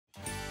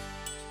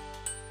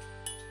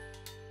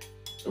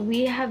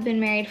We have been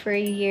married for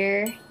a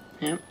year.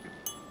 Yep.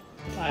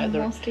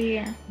 Almost a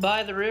year.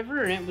 By the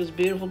river, and it was a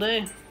beautiful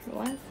day. It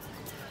was.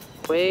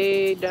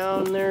 Way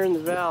down there in the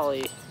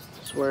valley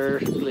is where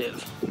we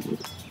live.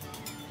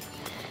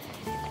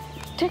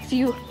 Tex,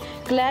 you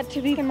glad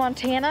to be in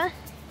Montana?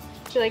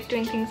 Do you like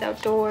doing things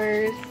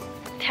outdoors?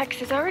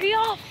 Tex is already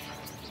off.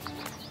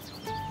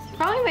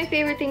 Probably my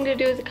favorite thing to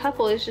do as a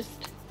couple is just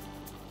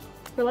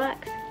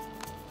relax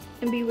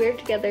and be weird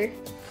together.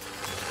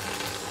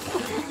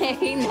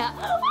 Hey,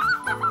 now.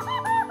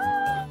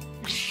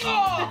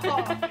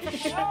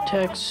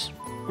 Tex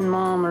and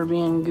Mom are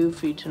being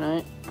goofy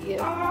tonight.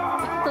 Yeah.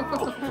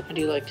 I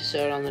do like to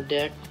sit out on the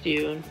deck with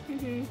you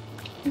and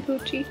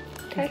Gucci.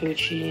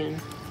 Gucci and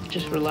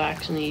just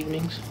relax in the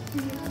evenings.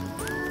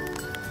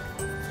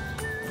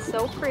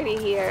 So pretty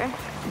here.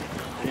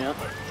 Yep.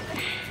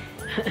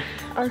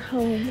 Our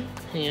home.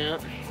 Yeah.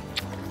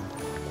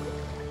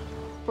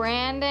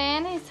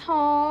 Brandon is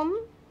home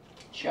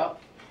Ciao.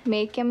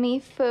 making me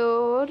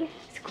food.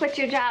 Just quit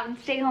your job and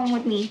stay home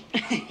with me.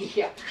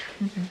 Yeah.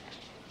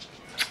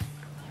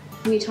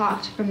 We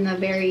talked from the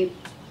very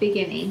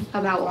beginning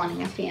about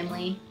wanting a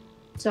family.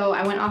 So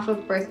I went off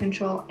of birth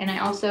control and I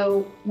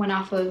also went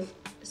off of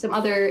some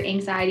other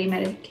anxiety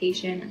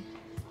medication.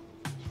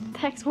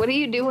 Tex, what are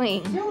you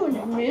doing?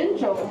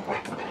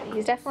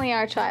 He's definitely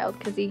our child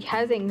because he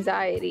has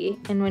anxiety,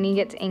 and when he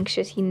gets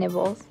anxious, he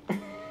nibbles.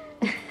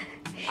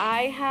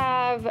 I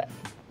have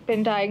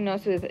been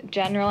diagnosed with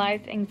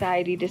generalized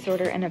anxiety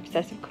disorder and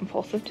obsessive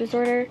compulsive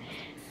disorder.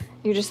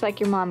 You're just like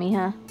your mommy,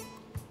 huh?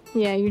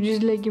 Yeah, you're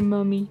just like your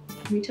mommy.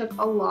 We took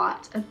a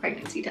lot of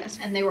pregnancy tests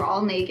and they were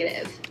all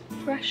negative.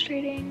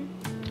 Frustrating.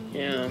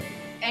 Yeah.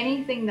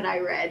 Anything that I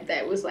read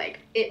that was like,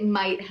 it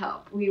might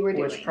help, we were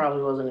doing. Which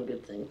probably wasn't a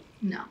good thing.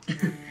 No.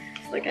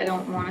 Like, I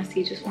don't want to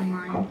see just one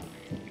line.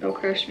 Don't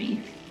crush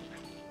me.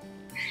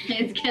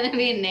 It's gonna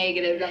be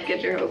negative, don't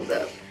get your hopes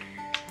up.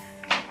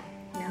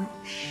 Yeah.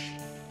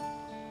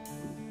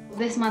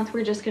 This month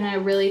we're just gonna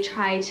really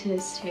try to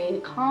stay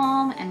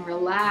calm and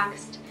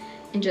relaxed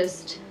and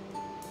just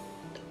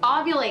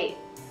ovulate.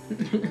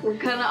 We're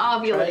gonna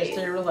ovulate. Try to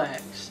stay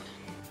relaxed.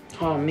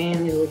 Oh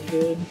man, these look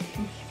good.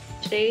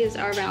 Today is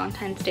our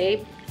Valentine's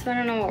Day, so I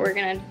don't know what we're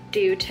gonna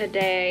do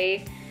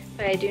today,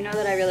 but I do know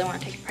that I really want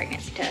to take a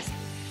pregnancy test.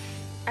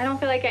 I don't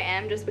feel like I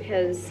am just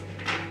because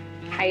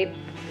I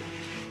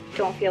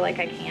don't feel like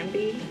I can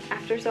be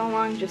after so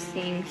long, just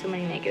seeing so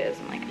many negatives.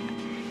 I'm like,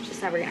 it's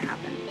just never gonna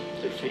happen.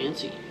 They're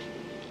fancy.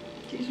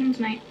 See you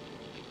tonight.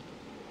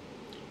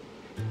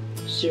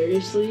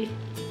 Seriously?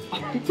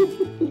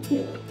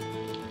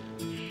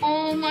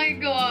 Oh my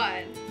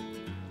god.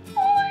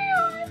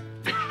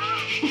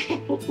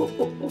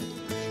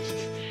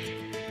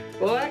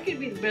 Well, that could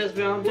be the best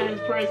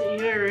Valentine's present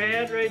you ever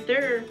had right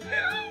there.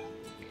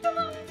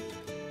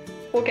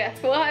 Well,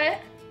 guess what?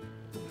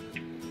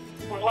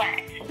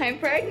 What? I'm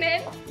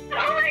pregnant. Oh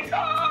my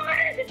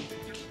god!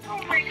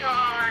 Oh my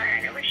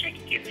god! I wish I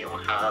could give you a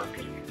hug.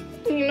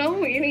 You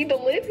know, you need to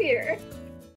live here.